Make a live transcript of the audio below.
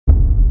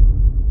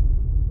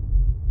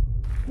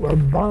Well,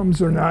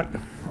 bombs are not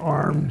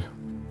armed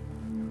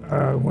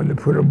when they're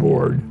put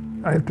aboard.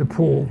 I have to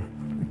pull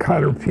the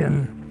cotter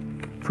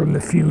pin from the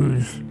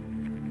fuse,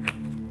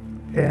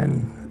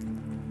 and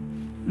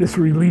this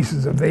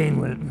releases a vane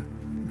when it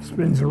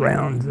spins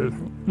around. It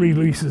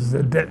releases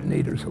the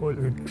detonator so it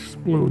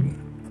explodes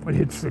when it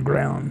hits the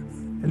ground.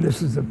 And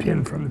this is the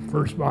pin from the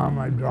first bomb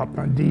I dropped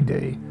on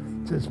D-Day.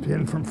 It says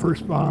pin from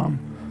first bomb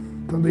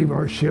to leave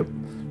our ship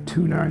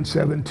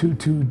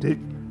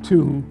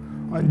 29722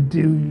 on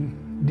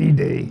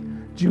D-Day,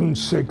 June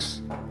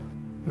 6,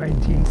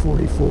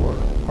 1944,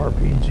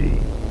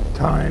 RPG.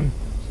 Time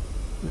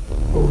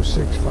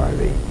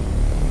 0658.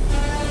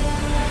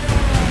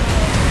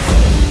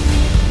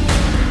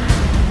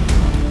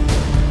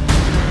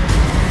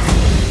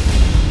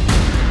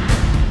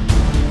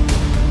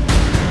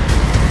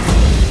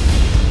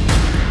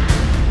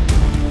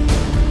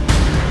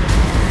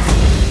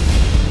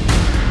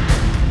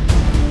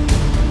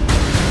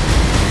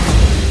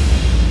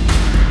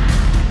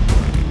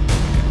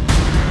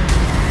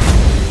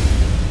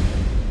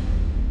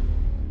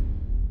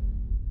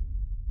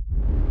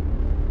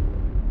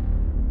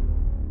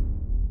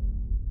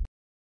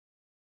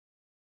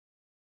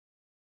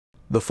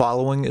 The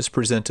following is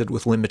presented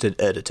with limited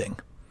editing.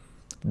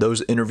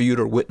 Those interviewed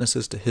are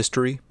witnesses to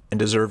history and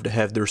deserve to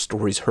have their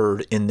stories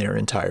heard in their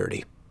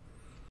entirety.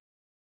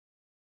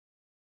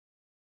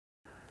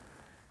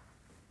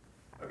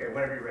 Okay,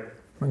 whenever you're ready.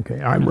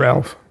 Okay, I'm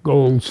Ralph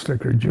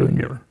Goldsticker,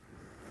 Jr.,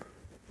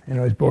 and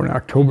I was born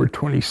October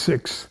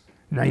 26,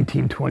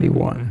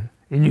 1921,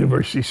 in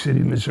University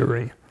City,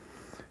 Missouri.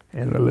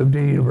 And I lived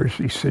in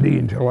University City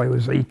until I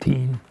was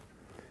 18,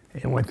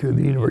 and went through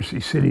the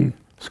University City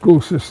school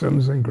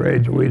systems and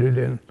graduated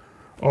in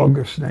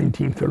August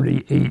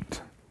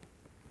 1938.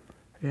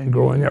 And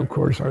growing up, of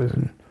course, I was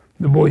in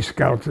the Boy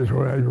Scouts is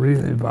where I was really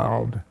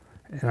involved.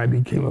 And I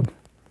became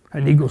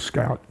an Eagle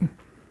Scout,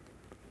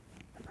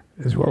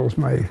 as well as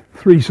my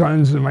 3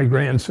 sons and my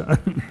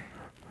grandson.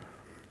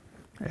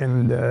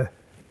 And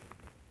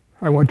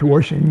I went to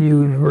Washington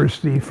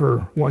University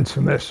for 1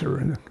 semester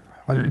and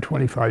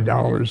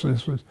 $125. And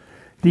this was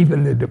deep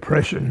in the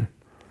Depression.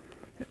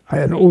 I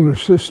had an older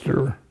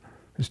sister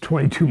who's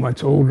 22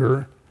 months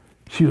older.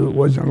 She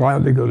wasn't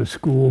allowed to go to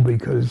school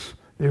because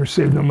they were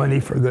saving the money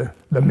for the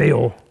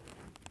male,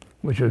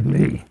 which was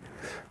me.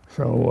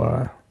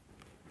 So,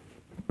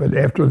 but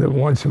after the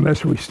 1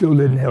 semester, we still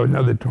didn't have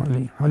another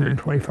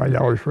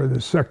 $125 for the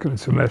second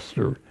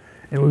semester,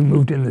 and we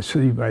moved in the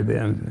city by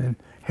then. And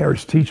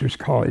Harris Teachers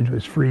College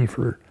was free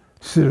for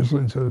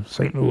citizens of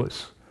St.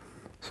 Louis.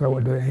 So I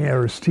went to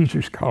Harris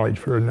Teachers College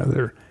for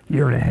another 1.5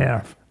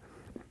 years,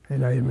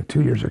 and I had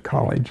 2 years of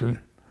college. And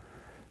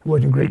I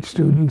wasn't a great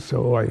student,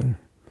 so I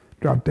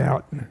dropped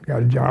out and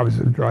got a job as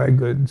a dry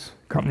goods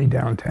company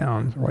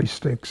downtown, rice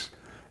sticks,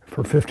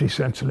 for 50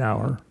 cents an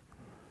hour,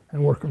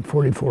 and working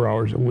 44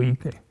 hours a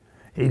week,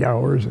 8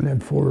 hours, and then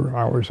 4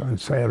 hours on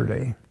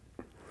Saturday.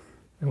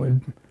 And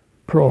when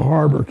Pearl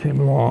Harbor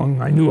came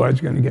along, I knew I was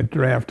going to get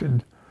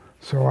drafted,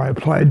 so I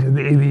applied to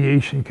the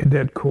Aviation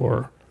Cadet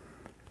Corps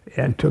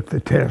and took the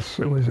tests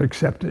and was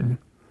accepted.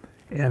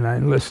 And I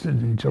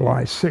enlisted in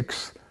July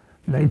 6,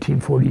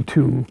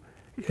 1942,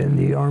 in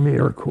the Army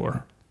Air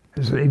Corps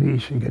as an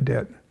aviation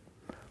cadet.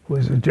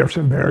 Was at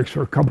Jefferson Barracks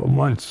for a couple of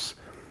months,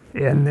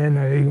 and then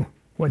I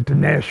went to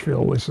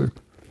Nashville.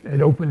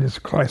 It opened its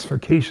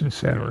classification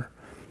center,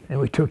 and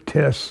we took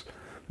tests,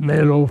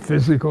 mental,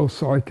 physical,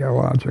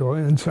 psychological,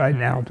 inside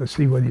and out, to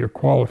see whether you're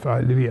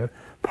qualified to be a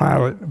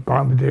pilot, a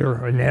bombardier,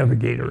 or a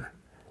navigator.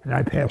 And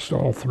I passed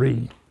all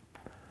 3.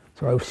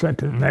 So I was sent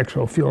to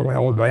Maxwell Field,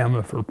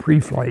 Alabama for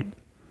pre-flight.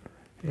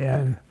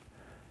 And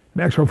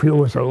Maxwell Field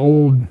was an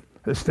old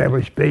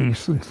established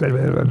base. Instead of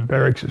having a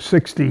barracks of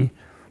 60,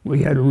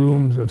 we had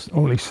rooms of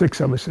only 6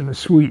 of us in a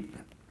suite.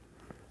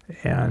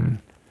 And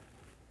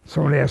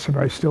someone asked if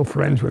I was still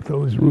friends with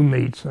those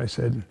roommates. I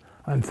said,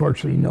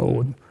 unfortunately,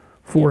 no.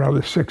 4 out of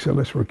the 6 of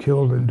us were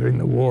killed during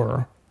the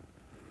war.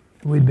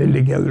 We'd been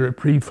together at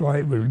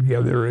pre-flight, we were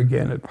together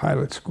again at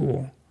pilot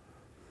school.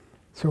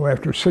 So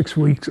after 6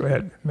 weeks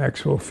at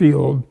Maxwell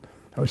Field,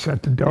 I was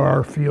sent to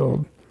Dar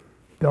Field,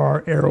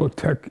 Dar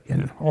Aerotech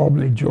in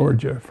Albany,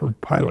 Georgia for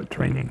pilot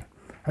training.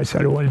 I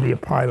said I wanted to be a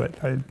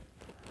pilot. I'd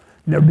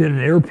never been in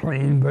an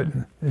airplane, but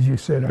as you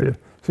said, I'd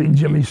seen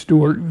Jimmy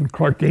Stewart and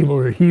Clark Gable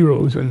were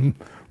heroes in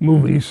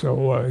movies,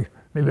 so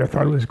maybe I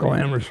thought it was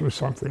glamorous or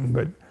something,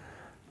 but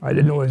I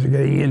didn't know what I was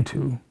getting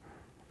into.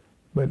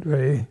 But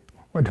I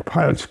went to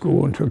pilot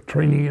school and took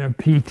training in a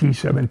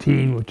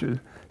PT-17, which is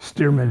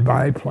Stearman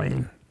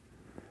biplane.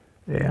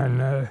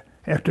 And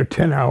after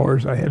 10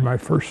 hours, I had my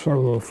first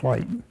solo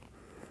flight,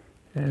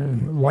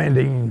 and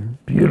landing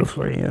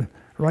beautifully and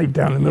right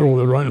down the middle of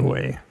the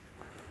runway.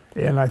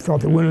 And I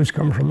thought the wind was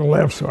coming from the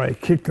left, so I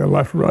kicked the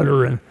left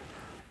rudder and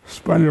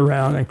spun it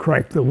around and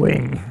cracked the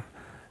wing.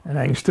 And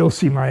I can still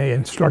see my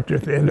instructor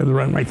at the end of the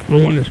runway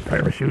throwing his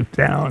parachute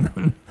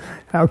down.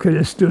 How could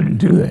a student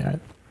do that?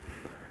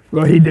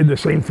 Well, he did the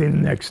same thing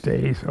the next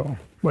day, so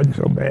it wasn't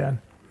so bad.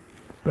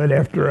 But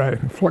after I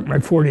flunked my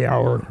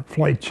 40-hour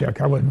flight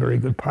check, I wasn't a very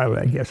good pilot,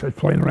 I guess. I was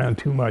playing around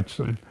too much,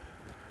 and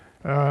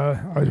I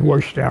was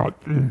washed out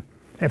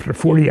after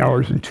 40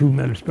 hours and 2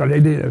 minutes. But I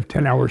did a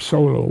 10-hour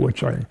solo,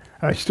 which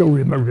I still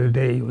remember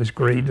today. It was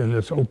great in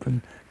this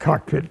open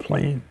cockpit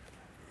plane.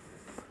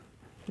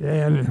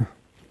 And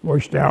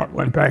washed out,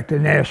 went back to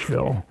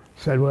Nashville,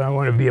 said, well, I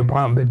want to be a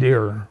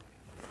bombardier.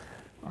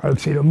 I'd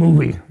seen a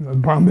movie, The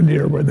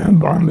Bombardier, where the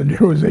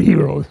bombardier was a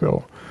hero,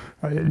 so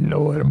I didn't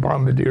know what a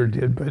bombardier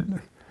did, but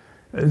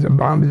as a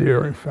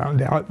bombardier, I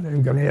found out they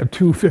were going to have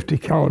two 50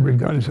 caliber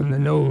guns in the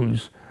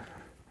nose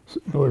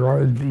where I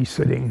would be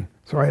sitting.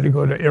 So I had to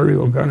go to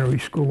aerial gunnery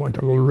school, went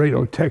to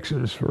Laredo,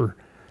 Texas for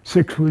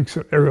 6 weeks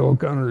of aerial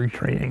gunnery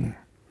training.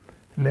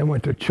 And then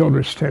went to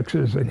Childress,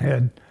 Texas, and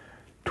had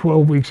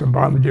 12 weeks of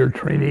bombardier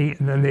training,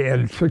 and then they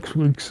added 6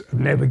 weeks of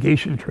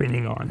navigation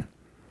training on.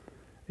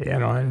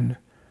 And on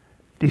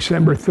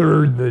December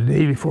 3rd, the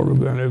day before we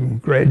were going to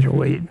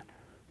graduate,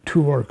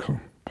 two of our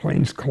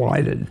planes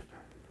collided,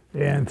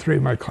 and 3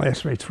 of my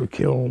classmates were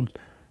killed.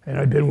 And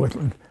I've been with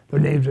them. Their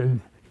names are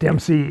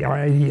Dempsey,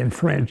 I.E., and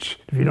French.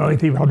 If you know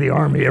anything about the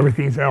Army,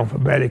 everything's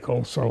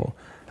alphabetical, so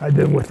I've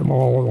been with them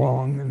all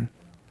along. And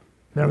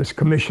then I was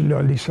commissioned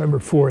on December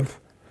 4th,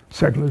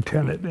 second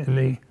lieutenant in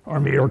the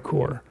Army Air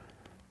Corps,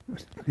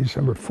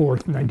 December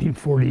 4th,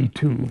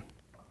 1942.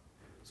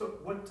 So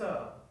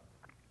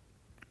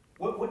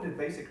what did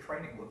basic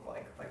training look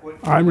like?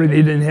 I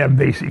really didn't have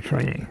basic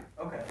training.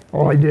 Okay.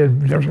 All I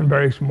did, Jefferson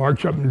Barracks,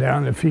 march up and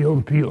down the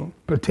field, peel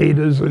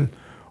potatoes, and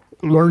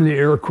learn the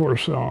Air Corps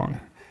song.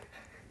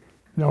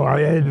 No, I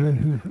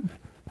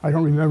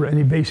don't remember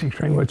any basic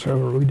training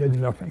whatsoever. We did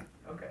nothing.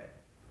 Okay.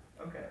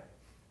 Okay.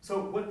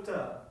 So what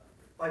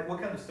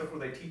kind of stuff were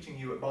they teaching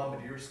you at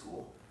bombardier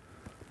school?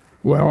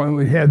 Well, and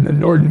we had the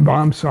Norden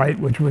bomb sight,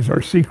 which was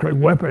our secret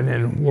weapon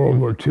in World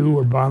War II.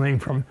 We're bombing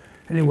from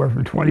anywhere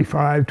from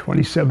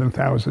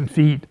 27,000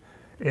 feet.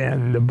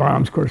 And the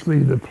bombs, of course,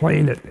 leave the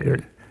plane at your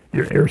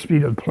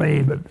airspeed of the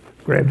plane, but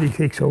gravity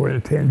takes over at a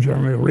tangential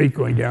rate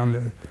going down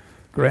the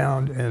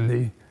ground. And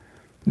the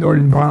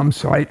Norden bomb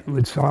sight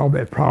would solve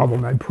that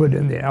problem. I'd put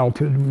in the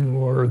altitude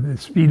or the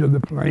speed of the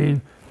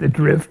plane, the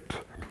drift,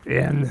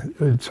 and it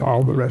would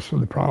solve the rest of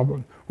the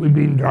problem. We'd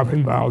be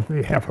dropping about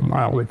maybe half a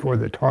mile before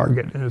the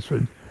target, and this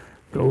would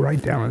go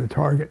right down on the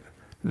target,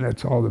 and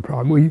that's all the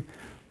problem.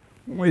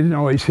 We didn't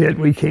always hit.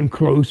 We came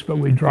close, but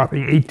we're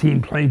dropping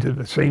 18 planes at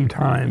the same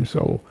time,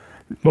 so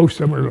most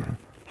of them were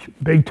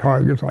big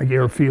targets like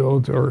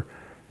airfields or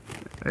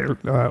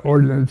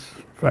ordnance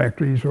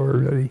factories or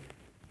the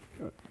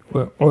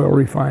oil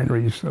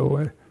refineries,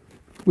 so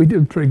we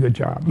did a pretty good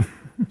job.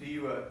 Do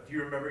you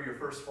remember your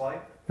first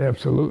flight?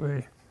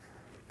 Absolutely.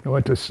 I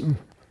went to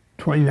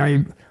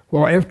 29,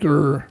 well,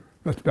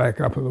 let's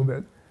back up a little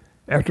bit.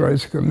 After I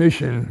was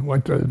commissioned,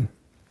 went to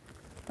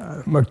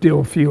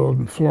MacDill Field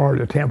in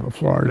Florida, Tampa,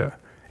 Florida,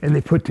 and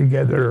they put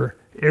together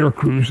air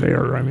crews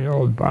there. I mean,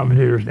 all the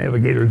bombardiers,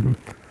 navigators, and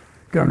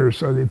gunners,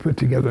 so they put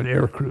together an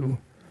air crew.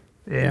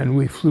 And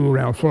we flew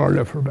around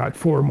Florida for about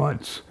 4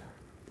 months.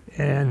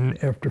 And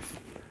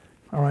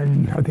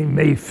on, I think,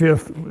 May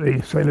 5th,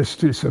 they sent us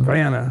to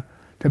Savannah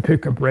to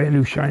pick up brand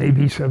new shiny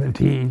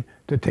B-17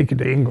 to take it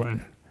to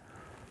England.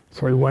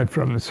 So we went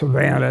from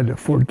Savannah to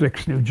Fort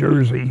Dix, New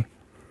Jersey,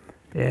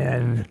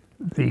 and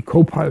the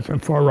co-pilot from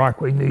Far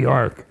Rockaway, New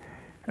York,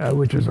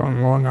 which is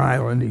on Long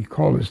Island, he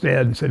called his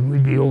dad and said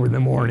we'd be over in the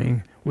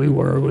morning. We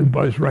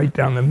buzzed right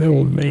down the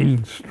middle of the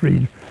main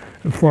street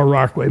of Far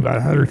Rockaway, about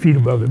 100 feet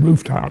above the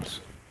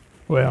rooftops.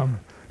 Well,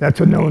 that's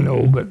a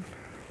no-no, but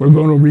we're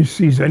going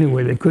overseas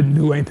anyway. They couldn't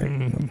do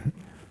anything.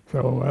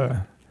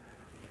 So,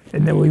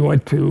 and then we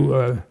went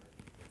to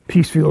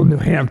Peacefield, New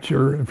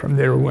Hampshire, and from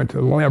there we went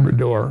to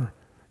Labrador.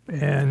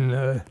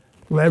 And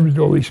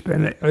Labrador, we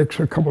spent an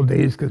extra couple of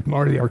days because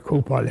Marty, our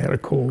co-pilot, had a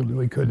cold and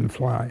we couldn't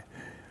fly.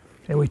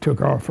 And we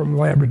took off from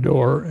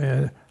Labrador,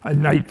 and a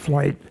night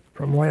flight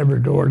from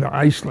Labrador to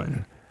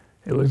Iceland.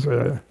 It was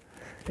a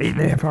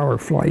 8.5-hour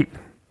flight,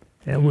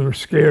 and we were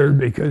scared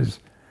because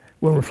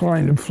when we're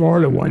flying to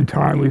Florida one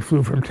time, we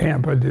flew from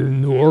Tampa to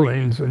New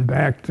Orleans and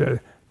back to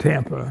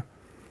Tampa,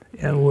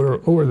 and we're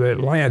over the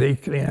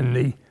Atlantic, and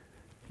the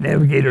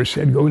navigator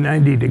said, go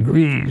 90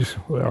 degrees.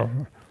 Well,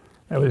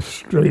 that was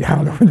straight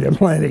out over the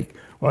Atlantic.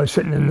 Well, I was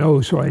sitting in the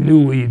nose, so I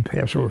knew we'd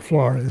pass over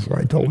Florida. So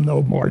I told him,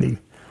 no, Marty,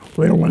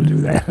 we don't want to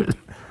do that.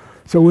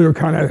 So we were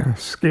kind of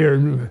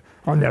scared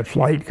on that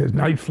flight because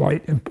night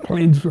flight, and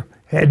planes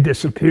had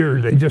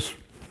disappeared. They just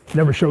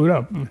never showed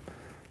up.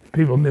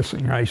 People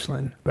missing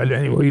Iceland. But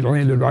anyway, we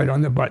landed right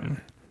on the button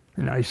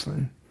in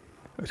Iceland.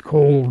 It was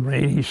cold,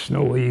 rainy,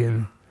 snowy,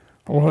 and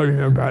all I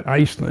remember about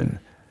Iceland,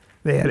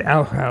 they had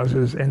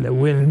outhouses and the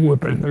wind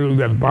whipping through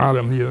the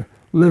bottom. You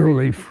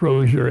literally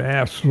froze your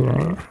ass.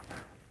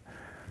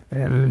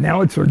 And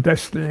now it's our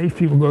destination.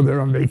 People go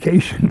there on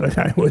vacation, but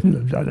I wouldn't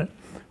have done it.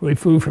 We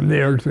flew from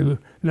there to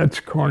Nuts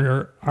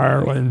Corner,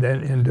 Ireland,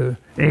 then into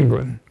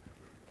England.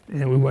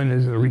 And we went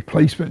as a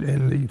replacement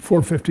in the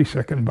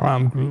 452nd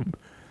Bomb Group.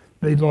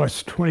 They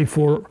lost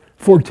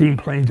 14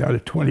 planes out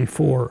of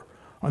 24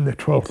 on the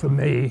 12th of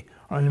May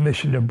on a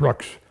mission to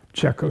Brux,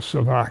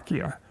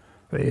 Czechoslovakia.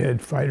 They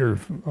had fighters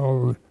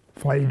all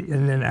fight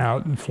in and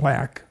out and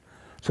flak.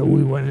 So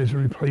we went as a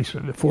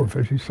replacement, the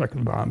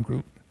 452nd Bomb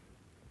Group.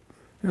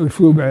 And we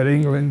flew about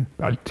England,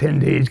 about 10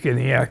 days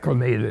getting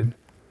acclimated.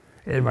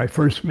 And my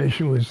first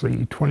mission was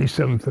the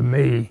 27th of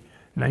May,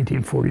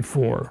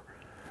 1944.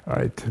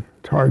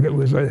 Target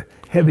was a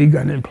heavy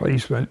gun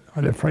emplacement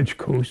on the French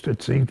coast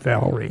at St.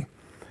 Valery,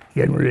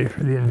 getting ready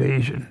for the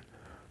invasion.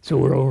 So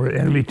we're over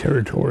enemy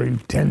territory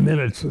 10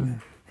 minutes,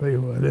 and they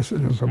well, this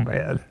isn't so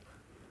bad.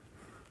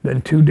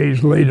 Then 2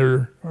 days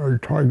later, our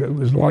target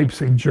was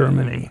Leipzig,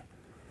 Germany.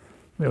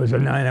 There was a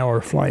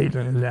 9-hour flight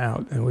in and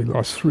out, and we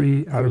lost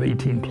 3 out of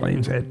 18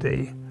 planes that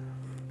day.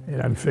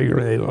 And I'm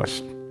figuring they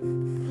lost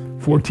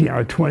 14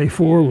 out of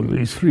 24, with at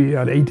least 3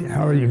 out of 18.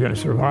 How are you going to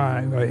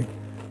survive?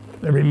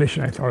 Every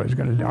mission I thought I was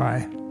going to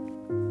die.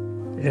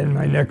 And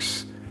my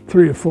next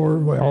 3 or 4,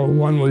 well,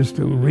 one was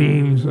to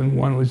Reims, and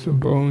one was to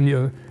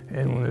Bologna,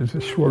 and one was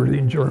to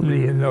Schwerin,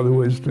 Germany, and another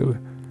was to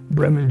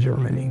Bremen,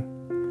 Germany.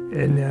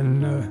 And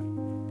then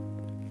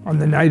on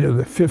the night of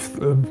the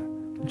 5th of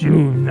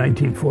June,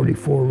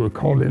 1944, we were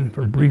called in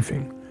for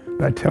briefing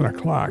about 10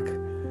 o'clock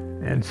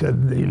and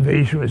said the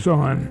invasion was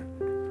on.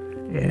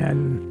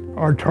 And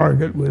our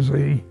target was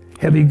a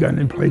heavy gun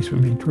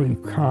emplacement between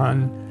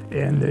Caen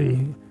and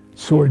the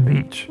Sword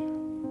Beach.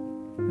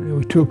 And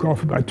we took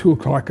off about 2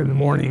 o'clock in the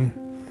morning.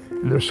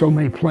 And there's so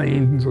many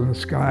planes in the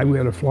sky, we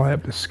had to fly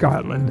up to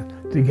Scotland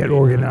to get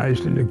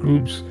organized into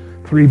groups,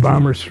 3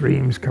 bomber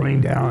streams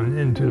coming down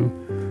into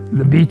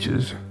the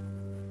beaches.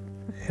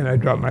 And I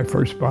dropped my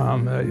first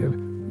bomb.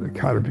 The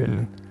cotter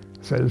pin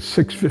says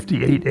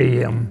 6:58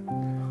 a.m.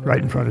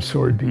 right in front of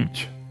Sword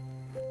Beach.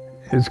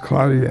 It was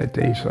cloudy that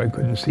day, so I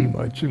couldn't see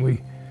much. And we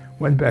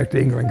went back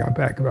to England, got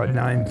back about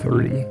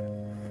 9:30.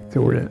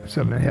 So we're at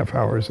 7.5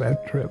 hours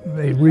that trip.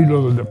 They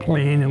reloaded the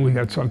plane and we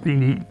got something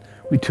to eat.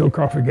 We took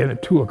off again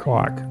at 2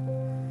 o'clock.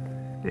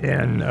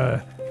 And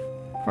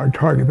our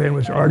target then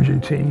was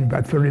Argentine,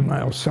 about 30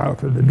 miles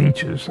south of the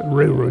beaches, a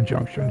railroad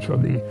junction, so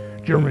the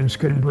Germans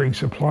couldn't bring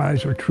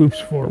supplies or troops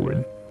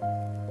forward.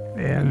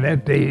 And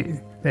that day,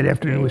 that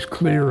afternoon was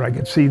clear. I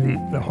could see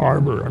the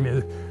harbor. I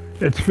mean,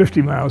 it's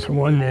 50 miles from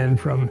one end,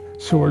 from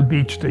Sword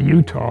Beach to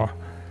Utah.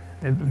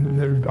 And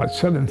there's about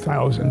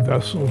 7,000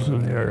 vessels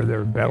in there.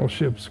 There are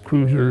battleships,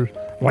 cruisers,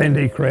 land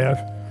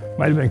aircraft,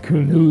 might have been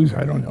canoes,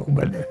 I don't know,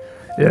 but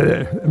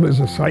it was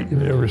a sight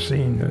you've never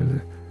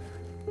seen.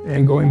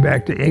 And going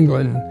back to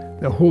England,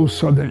 the whole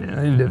southern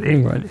end of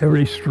England,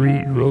 every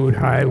street, road,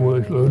 highway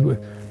was loaded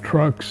with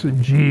trucks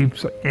and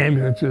jeeps,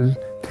 ambulances,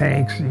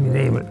 tanks, you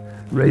name it,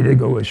 ready to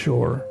go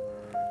ashore.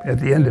 At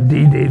the end of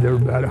D-Day, there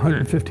were about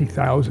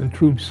 150,000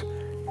 troops,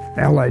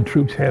 Allied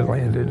troops had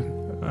landed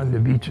on the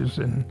beaches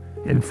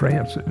in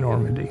France at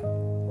Normandy.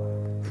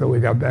 So we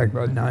got back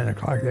about 9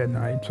 o'clock that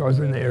night. So I was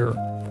in the air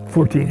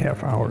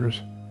 14.5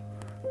 hours.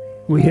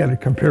 We had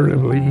it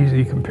comparatively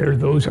easy compared to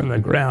those on the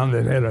ground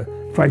that had to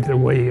fight their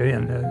way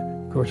in.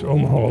 Of course,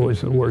 Omaha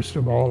was the worst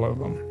of all of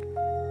them.